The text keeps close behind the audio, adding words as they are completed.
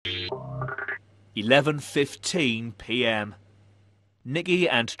11:15 p.m. Nikki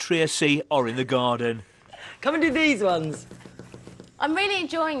and Tracy are in the garden. Come and do these ones. I'm really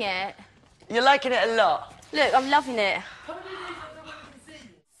enjoying it. You're liking it a lot. Look, I'm loving it.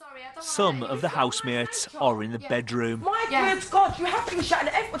 Some of the housemates are in the bedroom. My good God, you have to be shouting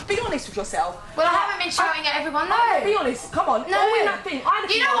at everyone. Be honest with yourself. Well, I haven't been shouting at everyone, no. Be honest, come on. No. In that thing.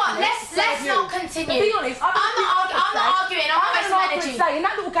 You know what? Let's not continue. Be honest. I'm not arguing. I'm not wasting energy. In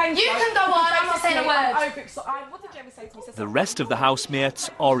that little game you can go on. I'm not saying a word. What did Jeremy say to me? The rest of the housemates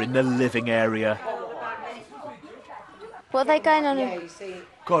are in the living area. What are they going on?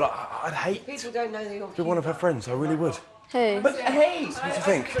 God, I'd hate People don't know the to be one of her friends. I really would. Who? But hey, What do you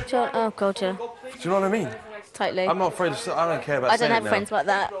think? John, oh, God, yeah. Do you know what I mean? Totally. I'm not afraid. I don't care about. I don't saying have it now. friends like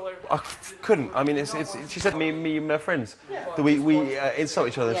that. I couldn't. I mean, she said me and my friends that we insult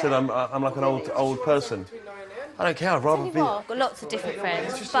each other. Said I'm like an old person. I don't care. I'd rather be. I've got lots of different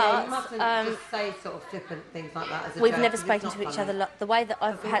friends, but just say sort of flippant things like that. As a we've joke, never 'cause spoken it's to not each funny. other. The way that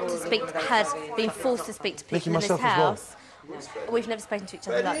I've been forced to speak to Nicky, people in this myself as well. house. We've never spoken to each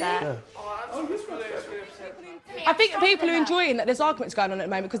other like that. Yeah. I think people are enjoying that there's arguments going on at the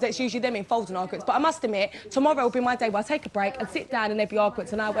moment because it's usually them involved in arguments. But I must admit, tomorrow will be my day where I take a break and sit down and there'll be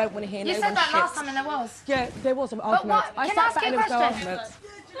arguments and I won't want to hear You no said one's that shit. last time and there was. Yeah, there was an argument. what? I Can sat I ask back you and a there was no question? arguments.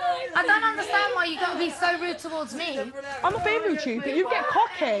 I don't understand why you got to be so rude towards me. I'm not being rude to you, but you get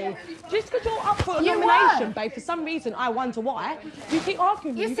cocky. Just because you're up for a You nomination, were. babe, for some reason, I wonder why, you keep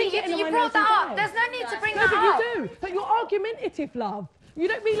arguing with me. You see, keep getting you on my brought nerves that all up. day. There's no need to bring No, that but up. you do. But you're argumentative, love. You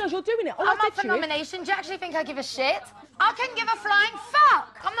don't realise you're doing it. All I'm I up said for to you- nomination. Do you actually think I give a shit? I couldn't give a flying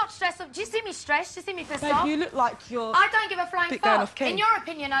fuck. I'm not stressed. Do you see me stressed? Do you see me pissed Babe, off? you look like you're... I don't give a flying bit going off fuck. key. In your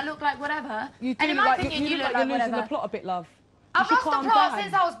opinion, I look like whatever. You do and in look my like opinion, you look like you're losing whatever. the plot a bit, love. I've You lost should the calm plot down.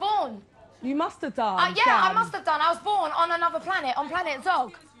 since I was born. You must have done. Yeah, I damn. must have done. I was born on another planet, on planet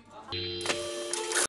Zog.